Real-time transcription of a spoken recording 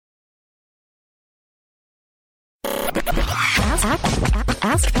AskPat.com.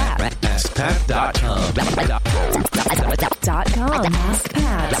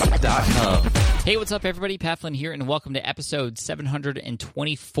 AskPat.com. Hey, what's up, everybody? Pat Flynn here, and welcome to episode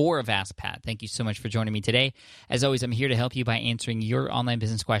 724 of Ask Pat. Thank you so much for joining me today. As always, I'm here to help you by answering your online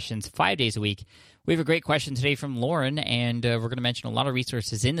business questions 5 days a week. We have a great question today from Lauren, and we're going to mention a lot of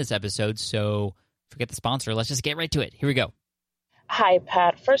resources in this episode, so forget the sponsor. Let's just get right to it. Here we go. Hi,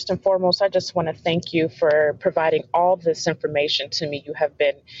 Pat. First and foremost, I just want to thank you for providing all this information to me. You have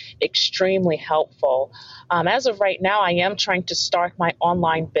been extremely helpful. As of right now, I am trying to start my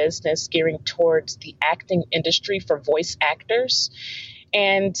online business gearing towards the acting industry for voice actors.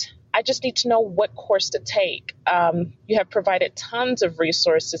 And I just need to know what course to take. You have provided tons of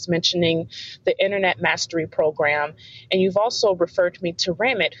resources mentioning the Internet Mastery Program. And you've also referred me to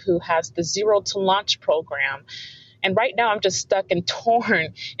Ramit, who has the Zero to Launch program. And right now, I'm just stuck and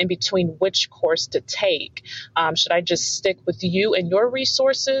torn in between which course to take. Should I just stick with you and your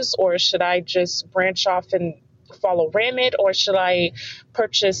resources, or should I just branch off and follow Ramit, or should I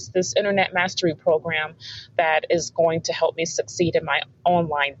purchase this Internet Mastery Program that is going to help me succeed in my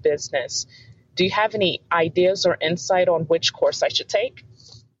online business? Do you have any ideas or insight on which course I should take?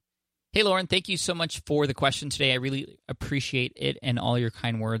 Hey, Lauren, thank you so much for the question today. I really appreciate it and all your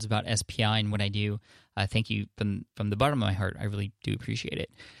kind words about SPI and what I do. Thank you from the bottom of my heart. I really do appreciate it.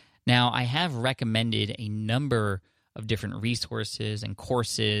 Now, I have recommended a number of different resources and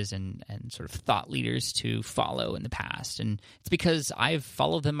courses and sort of thought leaders to follow in the past. And it's because I've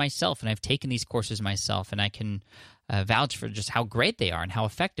followed them myself and I've taken these courses myself, and I can vouch for just how great they are and how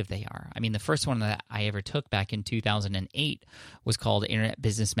effective they are. I mean, the first one that I ever took back in 2008 was called Internet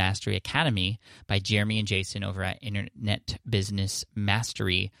Business Mastery Academy by Jeremy and Jason over at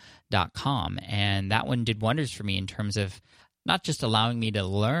internetbusinessmastery.com. And that one did wonders for me in terms of not just allowing me to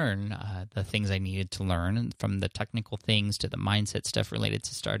learn the things I needed to learn, from the technical things to the mindset stuff related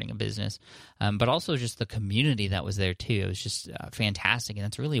to starting a business, but also just the community that was there too. It was just fantastic, and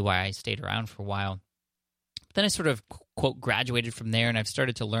that's really why I stayed around for a while. But then I sort of, quote, graduated from there, and I've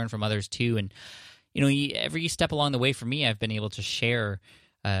started to learn from others too. And, you know, every step along the way for me, I've been able to share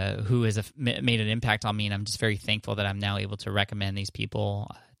who has made an impact on me, and I'm just very thankful that I'm now able to recommend these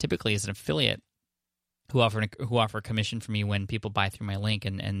people, typically as an affiliate, who offer a commission for me when people buy through my link.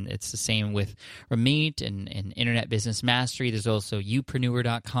 And it's the same with Ramit and Internet Business Mastery. There's also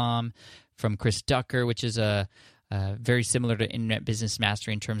youpreneur.com from Chris Ducker, which is very similar to Internet Business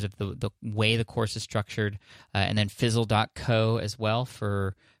Mastery in terms of the way the course is structured, and then Fizzle.co as well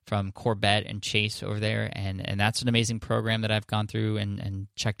from Corbett and Chase over there, and that's an amazing program that I've gone through and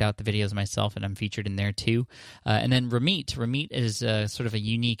checked out the videos myself, and I'm featured in there too. And then Ramit is sort of a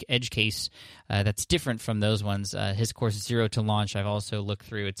unique edge case that's different from those ones. His course Zero to Launch, I've also looked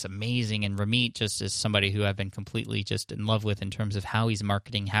through. It's amazing, and Ramit just is somebody who I've been completely just in love with in terms of how he's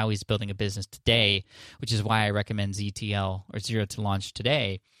marketing, how he's building a business today, which is why I recommend ZTL or Zero to Launch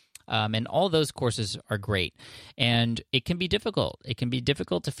today. And all those courses are great, and it can be difficult. It can be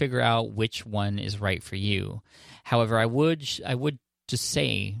difficult to figure out which one is right for you. However, I would just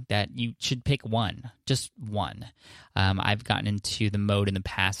say that you should pick one, just one. I've gotten into the mode in the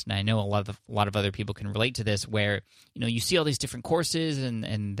past, and I know a lot of other people can relate to this, where you see all these different courses,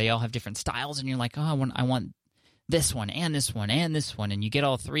 and they all have different styles, and you're like, oh, I want this one and this one and this one, and you get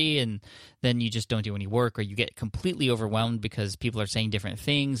all three, and then you just don't do any work, or you get completely overwhelmed because people are saying different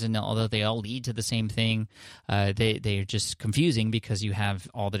things, and although they all lead to the same thing, they're just confusing because you have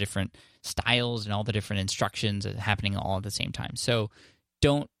all the different styles and all the different instructions happening all at the same time. So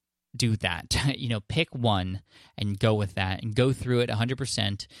don't do that. Pick one and go with that, and go through it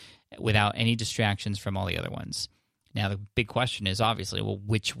 100% without any distractions from all the other ones. Now, the big question is obviously, well,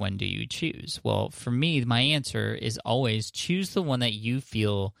 which one do you choose? Well, for me, my answer is always choose the one that you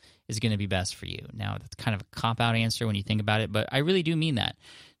feel is going to be best for you. Now, that's kind of a cop-out answer when you think about it, but I really do mean that.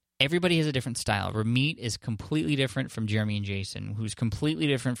 Everybody has a different style. Ramit is completely different from Jeremy and Jason, who's completely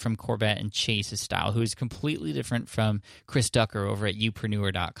different from Corbett and Chase's style, who's completely different from Chris Ducker over at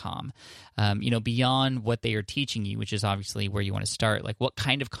youpreneur.com. Beyond what they are teaching you, which is obviously where you want to start, like what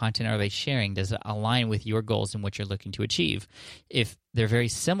kind of content are they sharing? Does it align with your goals and what you're looking to achieve? If they're very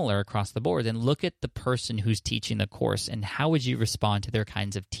similar across the board, then look at the person who's teaching the course and how would you respond to their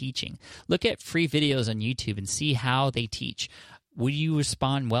kinds of teaching. Look at free videos on YouTube and see how they teach. Would you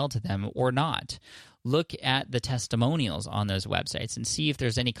respond well to them or not? Look at the testimonials on those websites and see if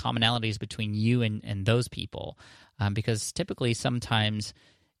there's any commonalities between you and those people. Because typically sometimes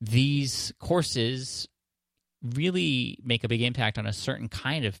these courses really make a big impact on a certain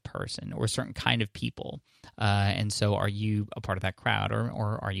kind of person or a certain kind of people. And so are you a part of that crowd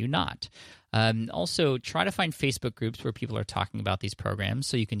or are you not? Also, try to find Facebook groups where people are talking about these programs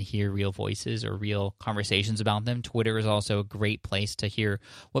so you can hear real voices or real conversations about them. Twitter is also a great place to hear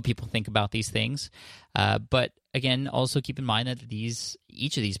what people think about these things. But again, also keep in mind that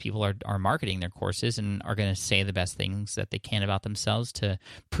each of these people are marketing their courses and are going to say the best things that they can about themselves to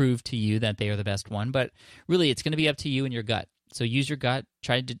prove to you that they are the best one. But really, it's going to be up to you and your gut. So use your gut.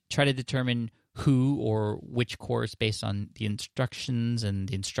 Try to determine who or which course based on the instructions and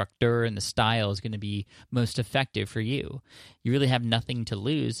the instructor and the style is going to be most effective for you. You really have nothing to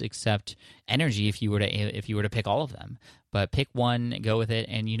lose except energy if you were to pick all of them. But pick one, go with it,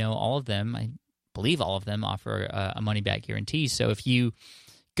 and all of them, I believe all of them offer a money back guarantee. So if you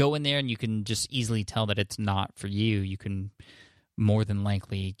go in there and you can just easily tell that it's not for you, you can more than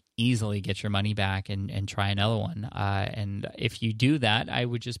likely easily get your money back and try another one. And if you do that, I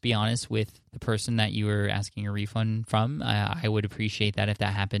would just be honest with the person that you were asking a refund from. I would appreciate that if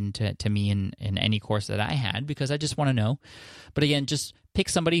that happened to me in any course that I had, because I just want to know. But again, just pick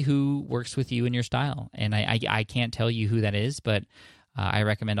somebody who works with you and your style. And I can't tell you who that is, but I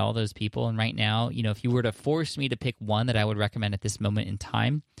recommend all those people. And right now, if you were to force me to pick one that I would recommend at this moment in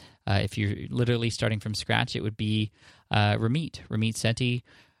time, if you're literally starting from scratch, it would be Ramit Sethi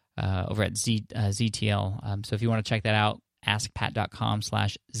over at ZTL. So if you want to check that out,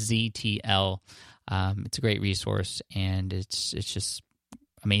 askpat.com/ZTL. It's a great resource, and it's just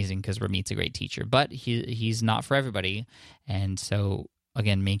amazing because Ramit's a great teacher. But he's not for everybody. And so,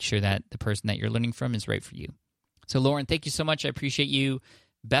 again, make sure that the person that you're learning from is right for you. So, Lauren, thank you so much. I appreciate you.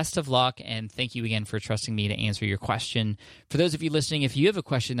 Best of luck, and thank you again for trusting me to answer your question. For those of you listening, if you have a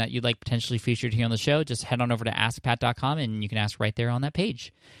question that you'd like potentially featured here on the show, just head on over to askpat.com, and you can ask right there on that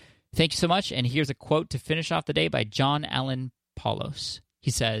page. Thank you so much, and here's a quote to finish off the day by John Allen Paulos. He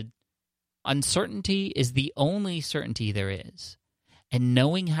said, "Uncertainty is the only certainty there is, and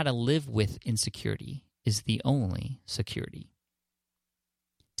knowing how to live with insecurity is the only security."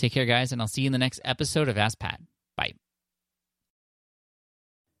 Take care, guys, and I'll see you in the next episode of Ask Pat. Bye.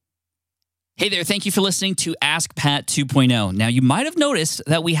 Hey there, thank you for listening to Ask Pat 2.0. Now, you might have noticed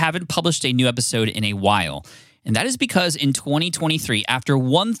that we haven't published a new episode in a while, and that is because in 2023, after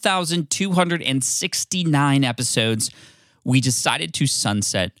 1,269 episodes, we decided to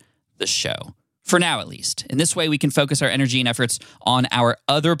sunset the show. For now, at least. In this way, we can focus our energy and efforts on our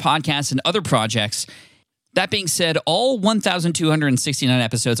other podcasts and other projects. That being said, all 1,269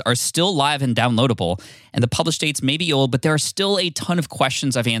 episodes are still live and downloadable, and the published dates may be old, but there are still a ton of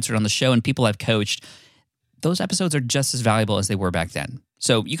questions I've answered on the show and people I've coached. Those episodes are just as valuable as they were back then.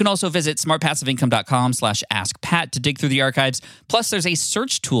 So you can also visit smartpassiveincome.com/askpat to dig through the archives. Plus, there's a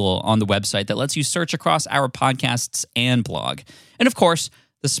search tool on the website that lets you search across our podcasts and blog. And of course,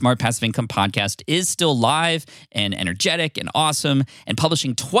 the Smart Passive Income podcast is still live and energetic and awesome and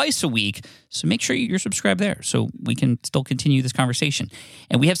publishing twice a week. So make sure you're subscribed there so we can still continue this conversation.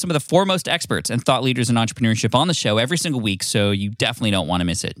 And we have some of the foremost experts and thought leaders in entrepreneurship on the show every single week, so you definitely don't want to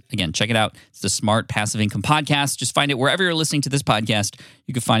miss it. Again, check it out. It's the Smart Passive Income podcast. Just find it wherever you're listening to this podcast.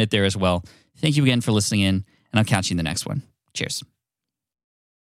 You can find it there as well. Thank you again for listening in, and I'll catch you in the next one. Cheers.